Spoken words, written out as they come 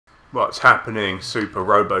What's happening, Super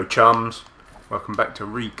Robo Chums? Welcome back to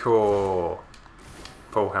ReCore.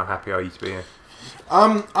 Paul, how happy are you to be here?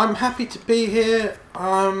 I'm happy to be here.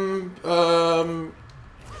 I'm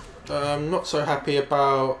not so happy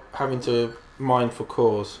about having to mine for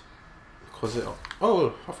cores because it.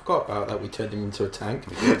 Oh, I forgot about that. We turned him into a tank.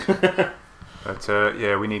 But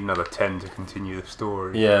yeah, we need another 10 to continue the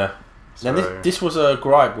story. Yeah. So, and this was a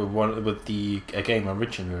gripe with the game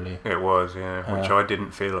originally. It was, yeah, which I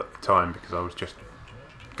didn't feel at the time because I was just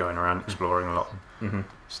going around exploring a lot of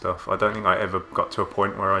stuff. I don't think I ever got to a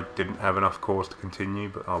point where I didn't have enough cores to continue,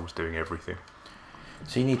 but I was doing everything.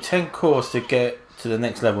 So you need 10 cores to get to the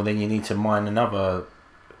next level, then you need to mine another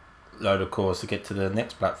load of cores to get to the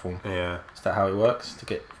next platform. Yeah. Is that how it works, to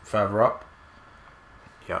get further up?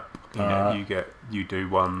 Yep. You do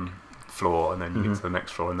one floor and then you get to the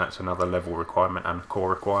next floor, and that's another level requirement and a core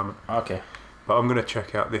requirement. Okay. But I'm going to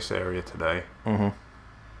check out this area today.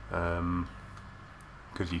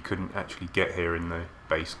 Because you couldn't actually get here in the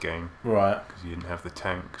base game. Right. Because you didn't have the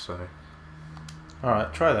tank, so...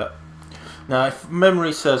 Alright, try that. Now, if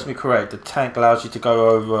memory serves me correct, the tank allows you to go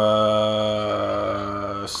over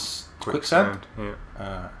quicksand?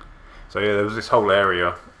 Yeah. So yeah, there was this whole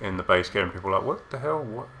area in the base game. People were like, what the hell?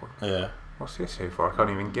 What? Yeah. What's this here for? I can't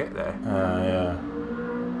even get there. Yeah.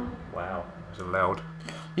 Wow. It was loud.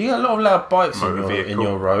 You get a lot of loud bikes in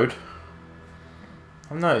your road.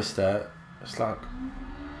 I've noticed that. It's like...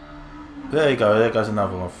 There you go. There goes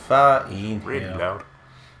another one. Fucking really loud.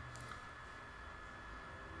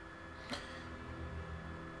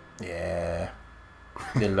 Yeah.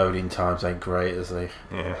 The loading times ain't great, is they?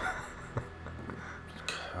 Yeah.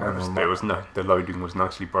 The loading was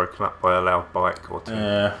nicely broken up by a loud bike or two.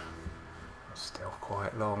 Yeah. Still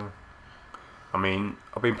quite long. I mean,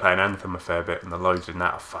 I've been playing Anthem a fair bit, and the loads in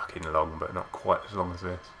that are fucking long, but not quite as long as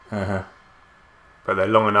this. But they're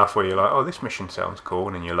long enough where you're like, oh, this mission sounds cool,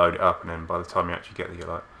 and then you load it up, and then by the time you actually get there, you're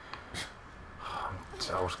like,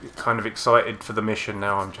 I was kind of excited for the mission,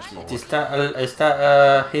 now I'm just bored. Is that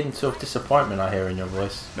a hint of disappointment I hear in your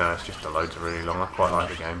voice? No, it's just the loads are really long. I quite like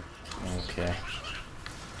the game. Okay.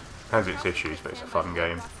 It has its issues, but it's a fun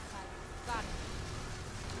game.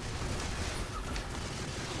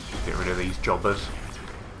 Just get rid of these jobbers.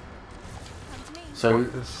 So,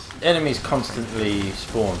 enemies constantly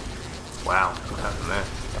spawn. Wow, what happened there?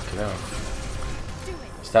 Fucking hell.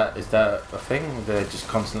 Is that a thing? They just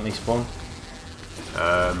constantly spawn?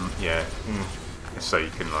 Yeah. So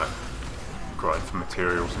you can like grind for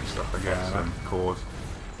materials and stuff, I guess, and cores.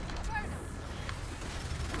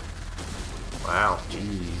 Wow.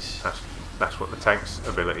 Jeez. That's what the tank's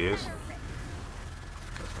ability is.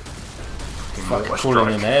 Fucking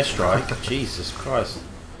calling an airstrike. Jesus Christ.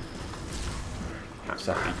 That's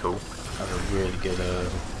pretty cool. That's a really good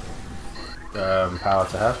power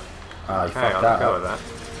to have. Ah, you fucked that up. That.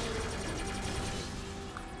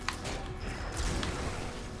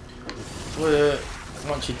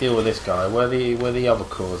 Once you deal with this guy, where the other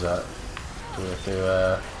cores at? Do we have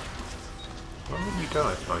to, Why would you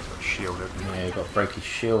die? Oh, he's got a shield, hasn't he? Yeah, he's got to break his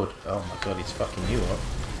shield. Oh my god, he's fucking you up.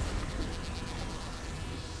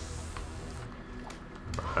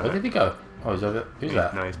 Where did he go? Oh, he's over. Who's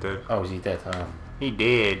that? No, he's dead. Oh, is he dead? Oh. He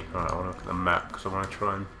did. Alright, I want to look at the map because I want to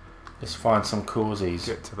try and... Let's find some causes.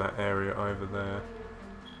 Get to that area over there.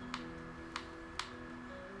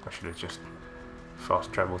 I should have just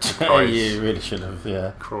fast travelled to Price. You really should have,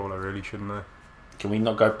 yeah. Crawl, I really shouldn't have. Can we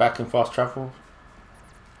not go back and fast travel?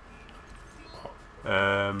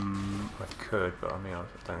 I could, but I mean, I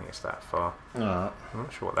don't think it's that far. Alright. I'm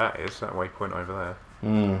not sure what that is, that waypoint over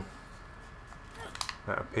there.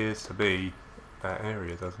 That appears to be that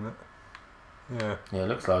area, doesn't it? Yeah. Yeah, it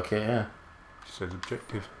looks like it, yeah. It says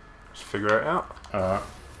objective. Let's figure it out. Alright.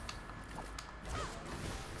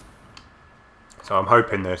 So I'm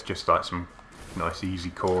hoping there's just like some nice easy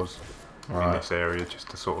cores in this area just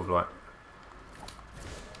to sort of like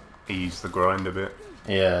ease the grind a bit.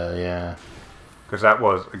 Yeah, yeah. Because that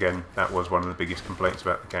was one of the biggest complaints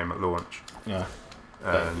about the game at launch. Yeah.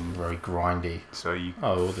 Very grindy. So you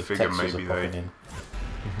the figure maybe they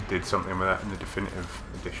did something with that in the definitive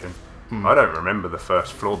edition. I don't remember the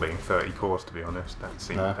first floor being 30 cores, to be honest.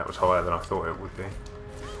 That was higher than I thought it would be.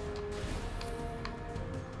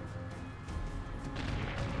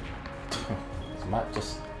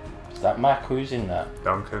 Is that Mac? Who's in that?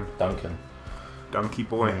 Duncan. Donkey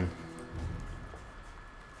boy.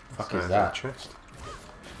 Fuck is that? Chest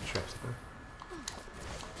there.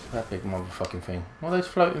 That big motherfucking thing. What are those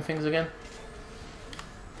floating things again?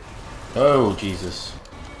 Oh, Jesus.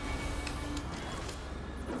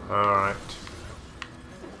 Alright.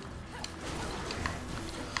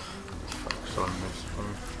 Focus on this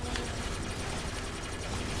one.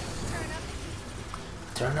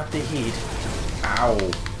 Turn up the heat. Ow.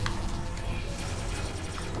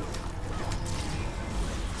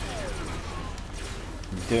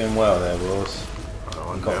 You're doing well there, Ross.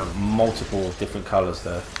 You've got multiple different colours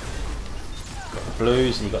there. You've got the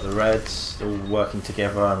blues and you've got the reds, all working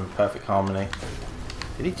together in perfect harmony.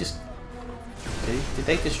 Did he just... Did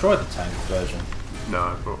they destroy the tank version? No,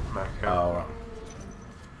 I brought Mac out.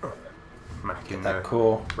 Oh, right. Mac in that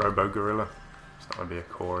core. Robo Gorilla. There's not going to be a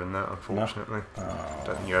core in that, unfortunately. No. Oh.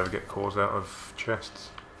 Don't think you ever get cores out of chests.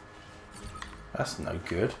 That's no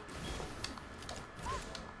good.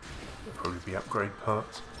 There'll probably be upgrade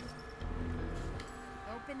parts.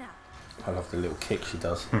 Open up. I love the little kick she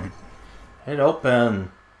does. It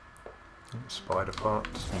open. Spider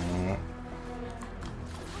parts.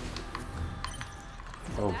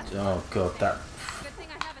 Oh god, that. Good thing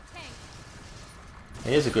I have a tank.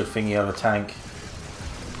 It is a good thing you have a tank.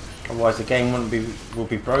 Otherwise, the game will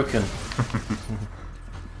be broken.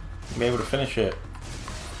 You'll be able to finish it.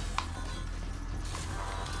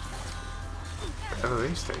 What are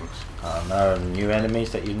these things? Oh no, new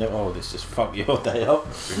enemies that you know. Oh, this just fucked your day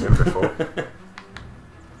up. Seen them before.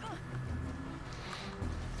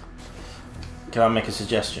 Can I make a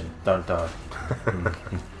suggestion? Don't die.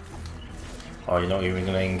 Oh, you're not even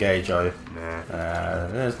going to engage, are you?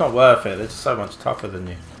 Nah. It's not worth it. They're just so much tougher than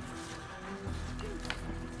you.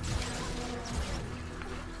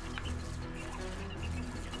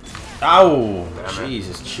 Ow!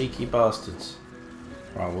 Jesus, cheeky bastards.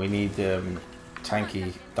 Right, we need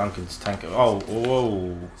tanky Duncan's tank. Oh,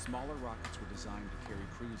 whoa! Smaller rockets were designed to carry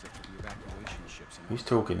crews up to the evacuation ships. Who's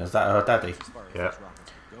talking? Is that her daddy? Yeah.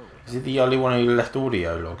 Is he the only one who left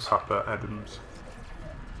audio logs? Papa Adams.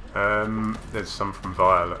 There's some from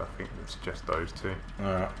Violet, I think, it's just those two.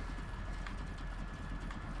 Alright.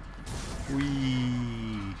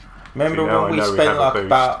 Whee! Remember when we spent like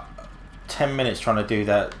about 10 minutes trying to do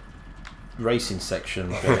that racing section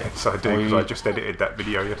bit? So I do, because I just edited that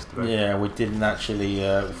video yesterday. Yeah, we didn't actually,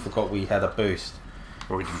 forgot we had a boost.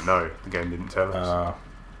 Well, we didn't know, the game didn't tell us.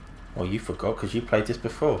 Well, you forgot because you played this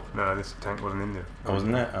before. No, this tank wasn't in there. Oh,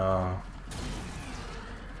 wasn't it? Oh.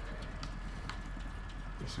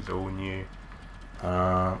 This is all new.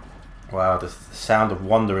 Wow, the sound of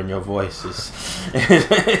wonder in your voice is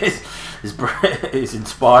is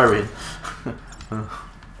inspiring.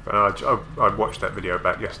 But I watched that video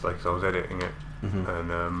back yesterday because I was editing it,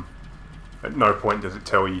 and at no point does it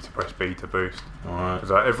tell you to press B to boost.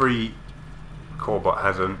 Because every core bot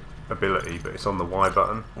has an ability, but it's on the Y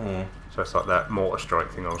button. So it's like that mortar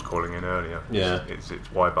strike thing I was calling in earlier. Yeah. It's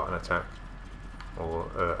Y button attack or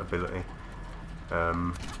ability.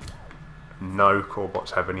 No core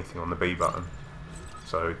bots have anything on the B button,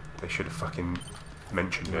 so they should have fucking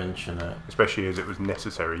mentioned it. Especially as it was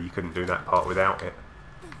necessary. You couldn't do that part without it.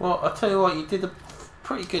 Well, I'll tell you what, you did a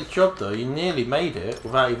pretty good job though. You nearly made it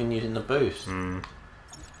without even using the boost.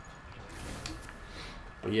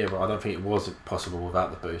 But yeah, but I don't think it was possible without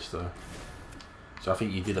the boost though. So I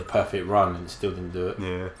think you did a perfect run and it still didn't do it.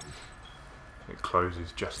 Yeah. It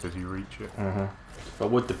closes just as you reach it. But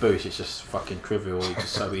with the boost, it's just fucking trivial. It's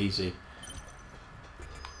just so easy.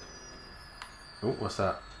 Oh, what's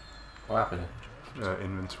that? What happened?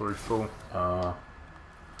 Inventory full. Oh.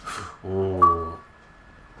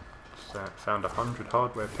 Found 100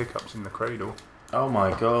 hardware pickups in the cradle. Oh my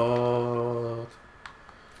god.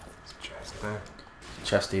 There's a chest there.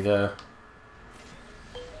 Chesty there.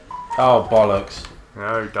 Oh bollocks.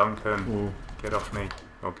 No, Duncan. Get off me.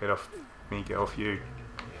 Or get off me, get off you.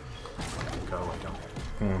 Go away,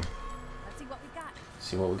 Duncan. Let's see what we got.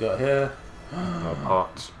 See what we got here. More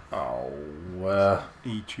parts. Oh,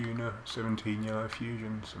 E-tuner, 17 yellow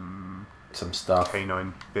fusion, some stuff.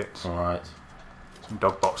 K9 bits. Alright. Some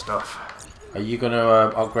dogbot stuff. Are you going to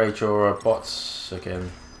upgrade your bots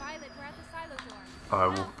again? Violet, we're at the silo door. I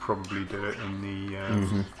will probably do it in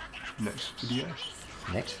the next video.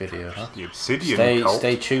 Next video, huh? The Obsidian Cult.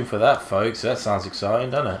 Stay tuned for that, folks. That sounds exciting,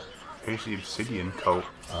 doesn't it? Who's the Obsidian Cult?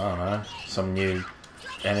 I don't know. Some new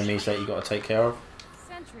enemies that you got to take care of.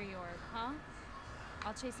 Sentry orb, huh?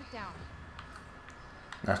 I'll chase it down.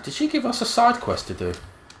 Now, did she give us a side quest to do?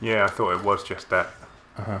 Yeah, I thought it was just that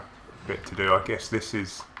bit to do. I guess this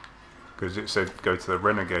is because it said go to the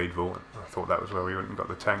Renegade Vault. I thought that was where we went and got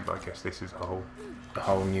the tank, but I guess this is a whole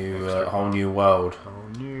new world. Whole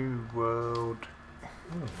new world.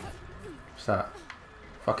 What's that?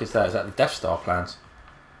 Fuck is that? Is that the Death Star plans?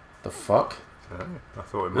 The fuck? I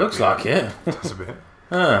thought it might looks be like it. Does a bit.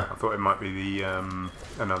 I thought it might be the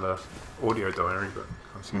another audio diary, but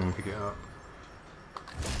I can't seem to pick it up.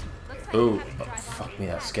 Oh, fuck me!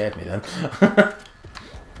 That scared me then. Thought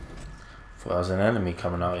I was an enemy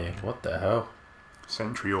coming at you. What the hell?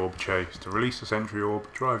 Sentry orb chase. To release the sentry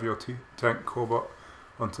orb, drive your tank corebot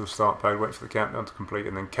onto the start pad, wait for the countdown to complete,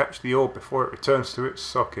 and then catch the orb before it returns to its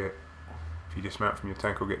socket. If you dismount from your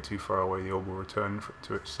tank or get too far away, the orb will return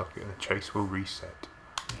to its socket and the chase will reset.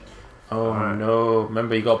 Oh no,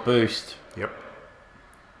 remember you got boost. Yep.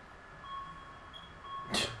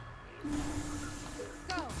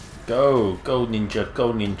 Go, go ninja,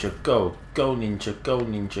 go ninja, go. Go ninja, go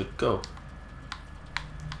ninja, go.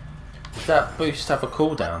 Does that boost have a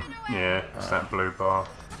cooldown? Yeah, it's that blue bar.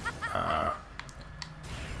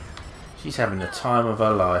 She's having the time of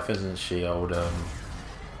her life, isn't she, old, I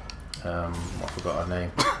forgot her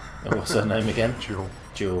name. What's her name again? Jewel.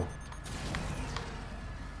 Jewel.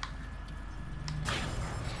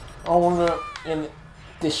 I wonder, in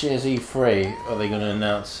this year's E3, are they going to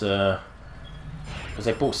announce, because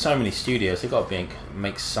they bought so many studios, they've got to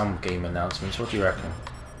make some game announcements. What do you reckon?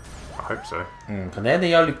 I hope so. And they're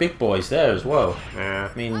the only big boys there as well. Yeah.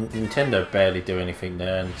 I mean, Nintendo barely do anything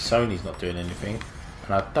there, and Sony's not doing anything.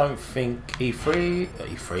 And I don't think EA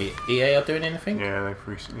are doing anything. Yeah, they've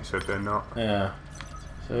recently said they're not. Yeah.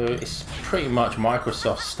 So it's pretty much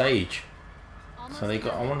Microsoft's stage. So they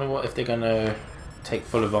got. I wonder what if they're gonna take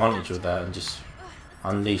full advantage of that and just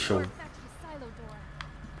unleash all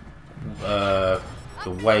the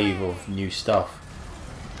wave of new stuff.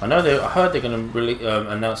 I heard they're gonna really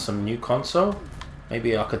announce some new console,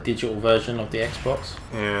 maybe like a digital version of the Xbox.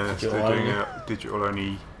 Yeah, they're doing a digital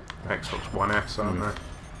only Xbox One S, aren't they?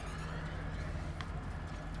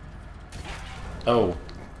 Oh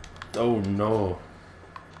no!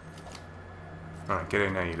 Alright, get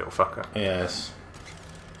in there, you little fucker. Yes.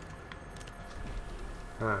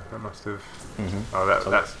 Oh, that must have. Oh,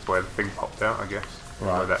 that's where the thing popped out, I guess.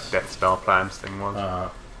 Right. Where that Death Star plans thing was.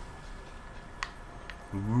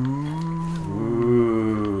 Ooh,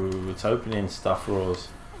 it's opening stuff, Raws.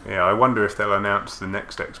 Yeah, I wonder if they'll announce the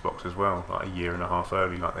next Xbox as well, like a year and a half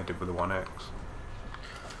early, like they did with the One X.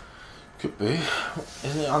 Could be.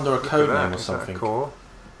 Isn't it under a code name or something? Core?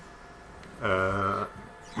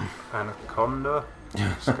 Anaconda?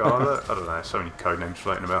 Scarlet? I don't know, so many code names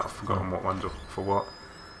floating about, I've forgotten what ones are for what.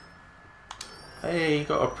 Hey, you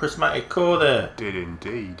got a prismatic core there. Did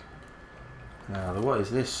indeed. Now, what is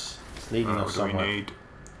this? It's leading us somewhere. What do we need?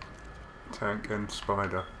 Tank and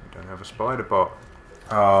spider. We don't have a spider bot.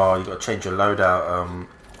 Oh, you got to change your loadout,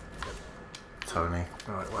 Tony.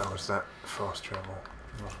 Right, where was that fast travel?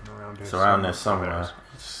 Around here. It's around there somewhere.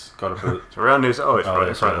 It's got to be. It's around this. Oh, it's right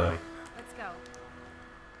in front of me. Let's go.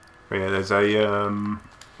 But yeah, there's a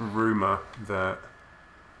rumour that.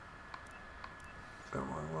 Is that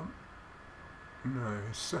what I want? No,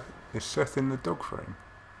 is Seth in the dog frame?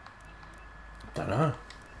 Don't know.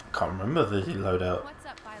 Can't remember the loadout. What's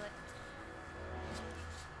up, Violet?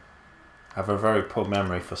 I have a very poor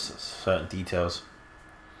memory for certain details.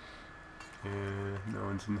 Yeah, no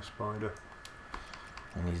one's in the spider.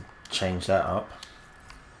 And he's changed that up.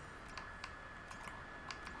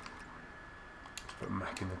 Let's put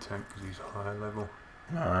Mac in the tank because he's a higher level.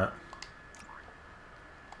 Alright.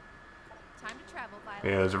 Time to travel, Violet.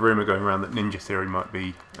 Yeah, there's a rumour going around that Ninja Theory might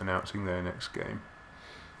be announcing their next game.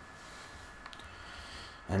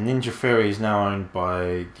 And Ninja Theory is now owned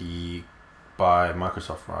by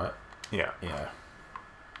Microsoft, right? Yeah. Yeah.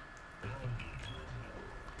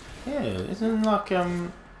 Yeah, isn't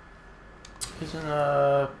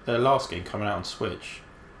their last game coming out on Switch?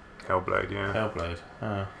 Hellblade, yeah. Hellblade.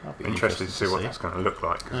 That'll be Interested to see what that's going to look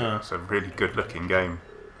like, because it's a really good looking game.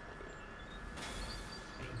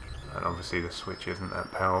 And obviously the Switch isn't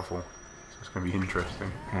that powerful, so it's going to be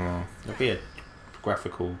interesting. It'll be a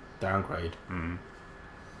graphical downgrade.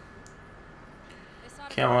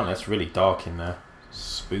 Come on, that's really dark in there.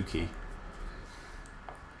 Spooky.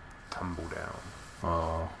 Tumble down.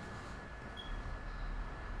 Oh.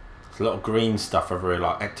 There's a lot of green stuff over here,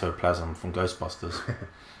 like ectoplasm from Ghostbusters.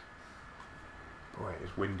 Boy,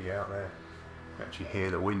 it's windy out there. You can actually hear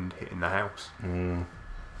the wind hitting the house.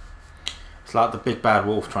 It's like the big bad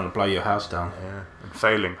wolf trying to blow your house down. Yeah, and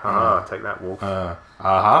failing. Take that, wolf. A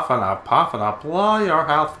half and a puff and a blow your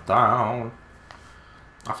house down.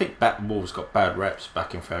 I think wolves got bad reps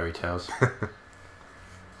back in fairy tales.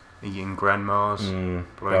 Eating grandmas,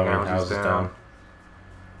 blowing houses down,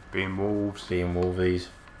 being wolves. Being wolvies.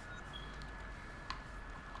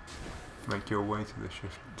 Make your way to the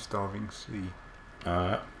starving sea.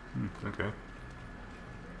 Alright. Okay.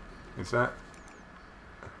 Is that?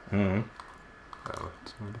 Oh,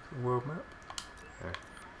 let's look at the world map. Yeah.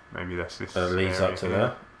 Maybe that's this. That leads up to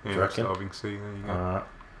there. Yeah, Do you reckon? starving sea. There you go. Alright.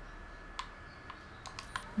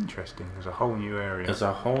 Interesting. There's a whole new area. There's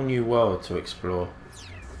a whole new world to explore.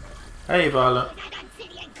 Hey, Violet.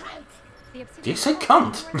 Did you say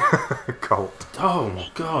cunt? Colt. Oh my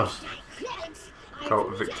god.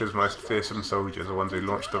 Colt, Victor's most fearsome soldiers, the ones who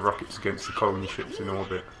launched the rockets against the colony ships in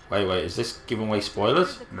orbit. Wait, is this giving away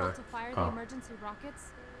spoilers? No. Oh.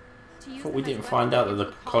 I thought we didn't find out that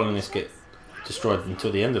the colonists get destroyed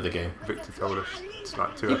until the end of the game. Victor told us it's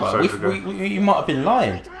like 2 Yeah, episodes ago. you might have been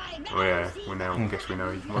lying. Oh yeah, we now guess we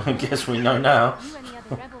know. I guess we know now.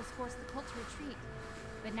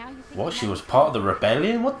 What? She was part of the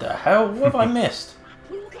rebellion? What the hell? What have I missed?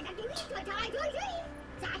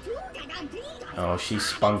 Oh, she's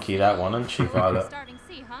spunky, that one, isn't she, Violet? Starting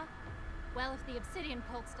C, huh? Well, if the Obsidian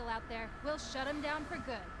cult's still out there, we'll shut him down for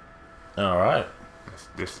good. Alright.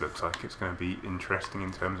 This looks like it's going to be interesting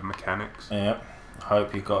in terms of mechanics. Yep. I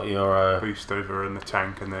hope you got your... Boost over in the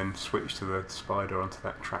tank and then switch to the spider onto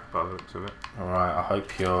that track by the looks of it. Alright, I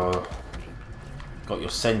hope you're... got your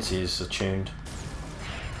senses attuned.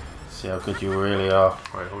 See how good you really are.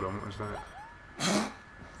 Wait, hold on, what was that?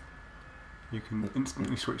 You can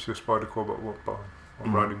instantly switch to a spider core, but what while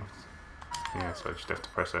riding? Yeah, so I just have to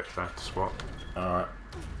press X to swap. Alright.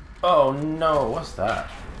 Oh no, what's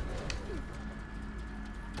that?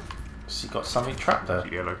 She got something trapped there.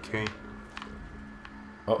 Yellow key.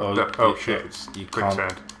 Oh shit, it's you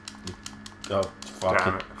quicksand. Oh,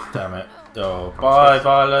 fucking damn it. Oh, I'm bye so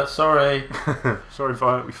Violet, sorry. Sorry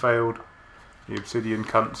Violet, we failed. The obsidian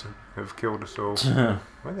cunts have killed us all.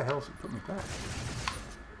 Where the hell's it put me back?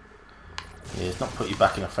 Yeah, it's not put you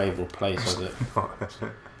back in a favourable place, has it? No, that's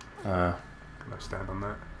it. Can I stand on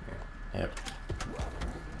that? Yeah. Yep.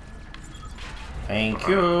 Thank Right,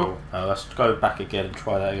 you. cool. Oh, let's go back again and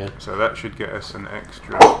try that again. So that should get us an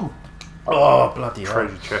extra Oh, bloody hell.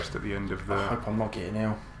 treasure chest at the end of I the hope I'm not getting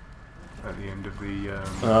ill.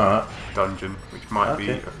 Alright. Dungeon, which might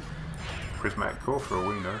be Okay. a prismatic core for all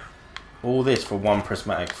we know. All this for one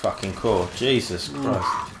prismatic fucking core. Jesus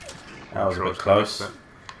Christ. That was a bit it's close. close,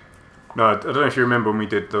 no, I don't know if you remember when we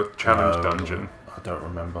did the challenge dungeon. I don't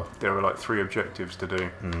remember. There were like 3 objectives to do,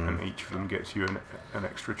 and each of them gets you an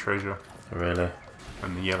extra treasure. Really?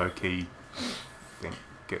 And the yellow key, I think,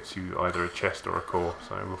 gets you either a chest or a core.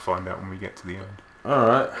 So we'll find out when we get to the end.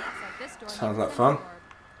 Alright. Sounds like fun.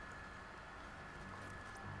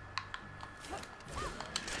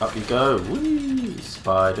 Up you go. Whee!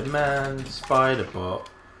 Spider-Man, Spider-Bot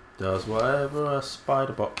does whatever a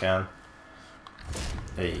Spider-Bot can.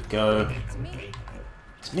 There you go. It's me.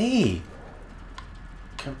 It's me!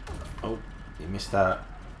 Come. Oh, you missed that.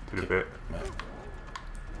 Did a bit.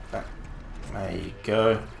 Back. There you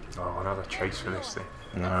go. Oh, another chase for this thing.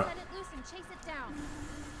 No. Let it loose and chase it down.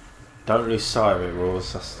 Don't lose sight of it,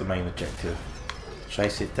 Roars. That's the main objective.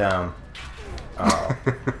 Chase it down. Oh.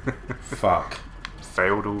 Fuck.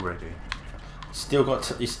 Failed already. Still got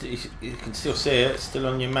you can still see it. It's still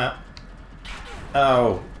on your map.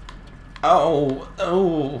 Oh. Oh.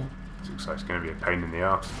 Oh. It looks like it's going to be a pain in the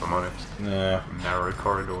arse, if I'm honest. Yeah. Narrow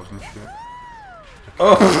corridors and shit.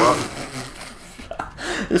 Oh.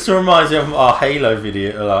 This reminds me of our Halo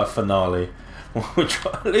video finale. We're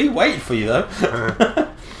trying waiting for you though.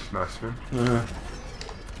 Nice one.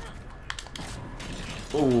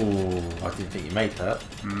 Oh, I didn't think you made that.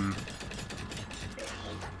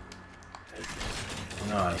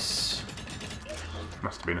 Nice.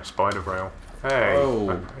 Must have been a spider rail. Hey, Oh.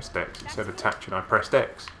 I pressed X. It said attach and I pressed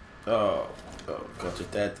X. Oh god, you're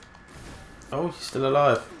dead. Oh, you're still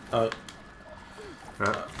alive. Oh,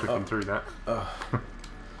 Clicking through that. well,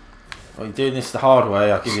 you're doing this the hard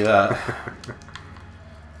way. I'll give you that.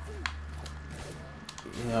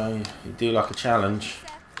 You know, you do like a challenge.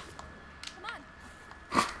 Come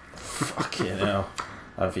on. Fucking hell.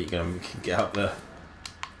 I don't think you're gonna get up there.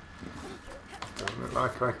 Doesn't look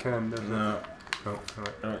like I can, does it? No. Oh,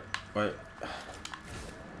 right. Wait.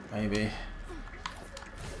 Maybe.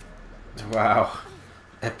 Wow.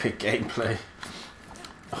 Epic gameplay.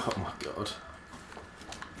 Oh my god.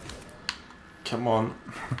 Come on.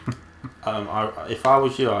 If I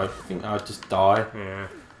was you, I think I'd just die Yeah.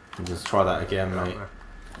 and just try that again, I mate. don't know.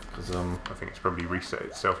 Because I think it's probably reset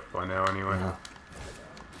itself by now anyway. yeah.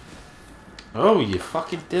 Oh, you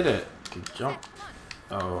fucking did it. You can jump.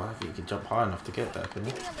 Oh, I think you can jump high enough to get that, can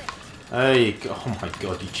you? There you go. Oh my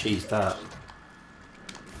god, you cheesed that.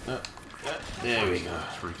 There we go.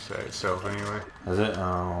 It's reset itself anyway. Is it?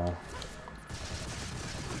 Oh.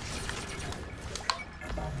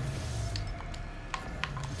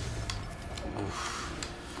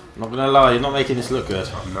 Oof. Not gonna lie, you're not making this look good.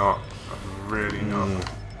 I'm not. I'm really not.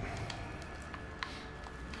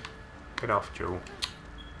 Get off, Joel.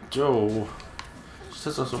 Joel. She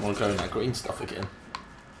just doesn't want to go in that green stuff again.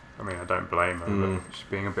 I mean, I don't blame her, but she's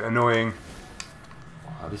being a bit annoying.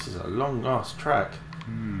 Wow, this is a long ass track.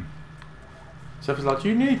 Sophie's like, do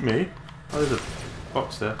you need me? Oh, there's a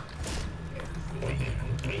box there.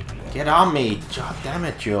 Get on me! God damn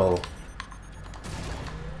it, Joel.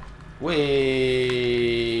 Wee.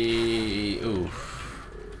 Oof.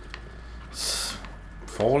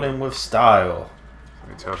 Falling with style.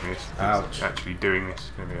 It tells me this, Ouch. actually doing this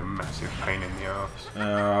is going to be a massive pain in the arse.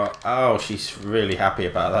 Oh, she's really happy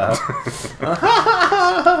about that.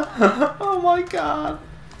 Oh my god.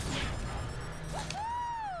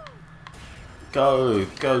 Go,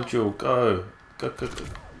 Jewel, go. Go.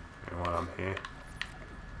 And while I'm here,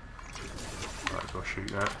 might as well shoot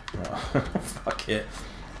that. Oh, fuck it.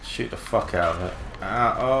 Shoot the fuck out of it.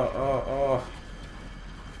 Oh.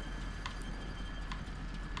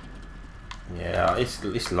 Yeah,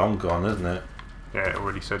 it's long gone, isn't it? Yeah, it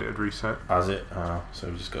already said it had reset. Has it? Oh, so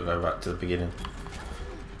we just got to go back to the beginning.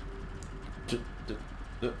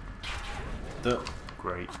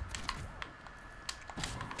 Great.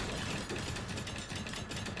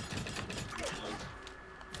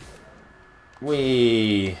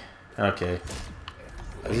 Wee. Okay.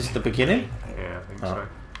 Is this the beginning? Yeah, I think so.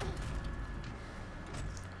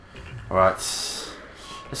 Alright.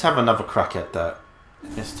 Let's have another crack at that.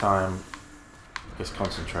 This time, let's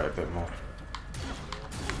concentrate a bit more.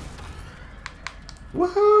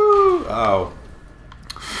 Woohoo! Oh.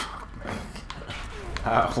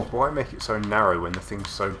 Ow. Why make it so narrow when the thing's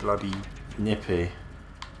so bloody... Nippy.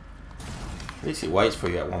 At least it waits for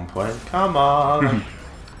you at one point. Come on!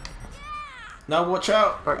 No, watch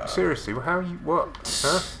out! Like, seriously, how are you... What?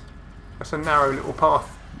 Huh? That's a narrow little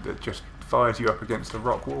path that just fires you up against a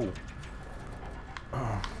rock wall.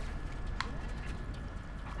 Oh.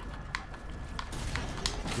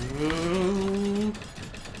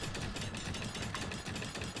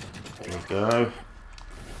 There you go.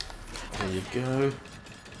 There you go.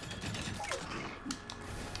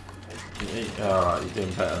 Alright, you're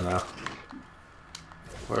doing better now.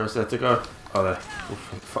 Where is there to go? Oh, there. Oh,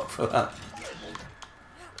 fuck for that.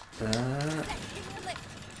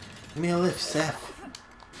 Give me a lift, Seth.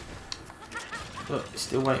 Look, he's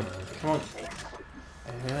still waiting. Come on.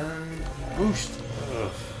 And boost.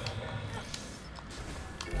 Ugh.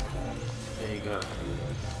 There you go.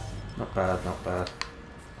 Not bad, not bad.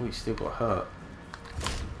 Oh, you still got hurt.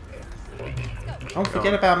 Don't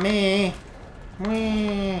forget about me.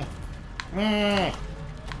 Wee. Wee.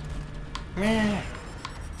 Wee.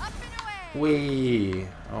 Wee.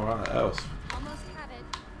 Alright, that else. Almost had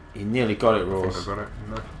it. You nearly got it, I think Ross. I got it.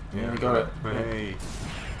 No. Yeah, you got it. Hey.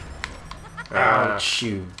 Ouch,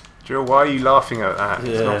 you. Jill, why are you laughing at that?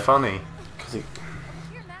 It's Yeah. not funny. Because Here,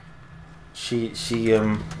 Matt.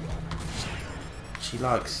 she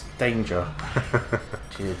likes danger.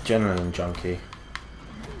 She's an adrenaline junkie.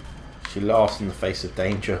 She laughs in the face of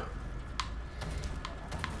danger.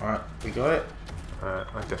 Alright, we got it. I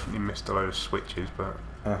definitely missed a load of switches, but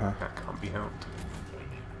that can't be helped.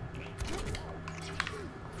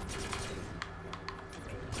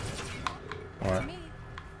 Alright.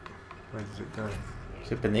 Where does it go?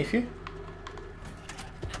 Is it beneath you?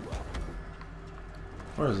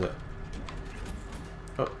 Where is it?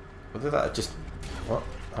 Oh, what did that just... What?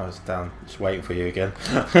 Oh, it's down. Just waiting for you again.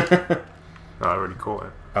 No, I already caught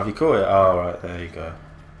it. Have you caught it? Oh, right, there you go.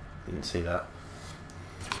 Didn't see that.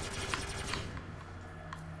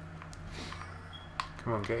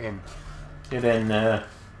 Come on, get in. Get in there.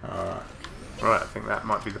 Alright. Right, I think that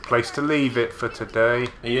might be the place to leave it for today.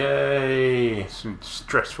 Yay! Some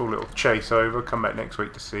stressful little chase over. Come back next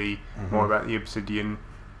week to see more about the Obsidian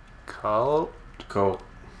cult. Cool.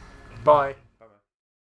 Bye.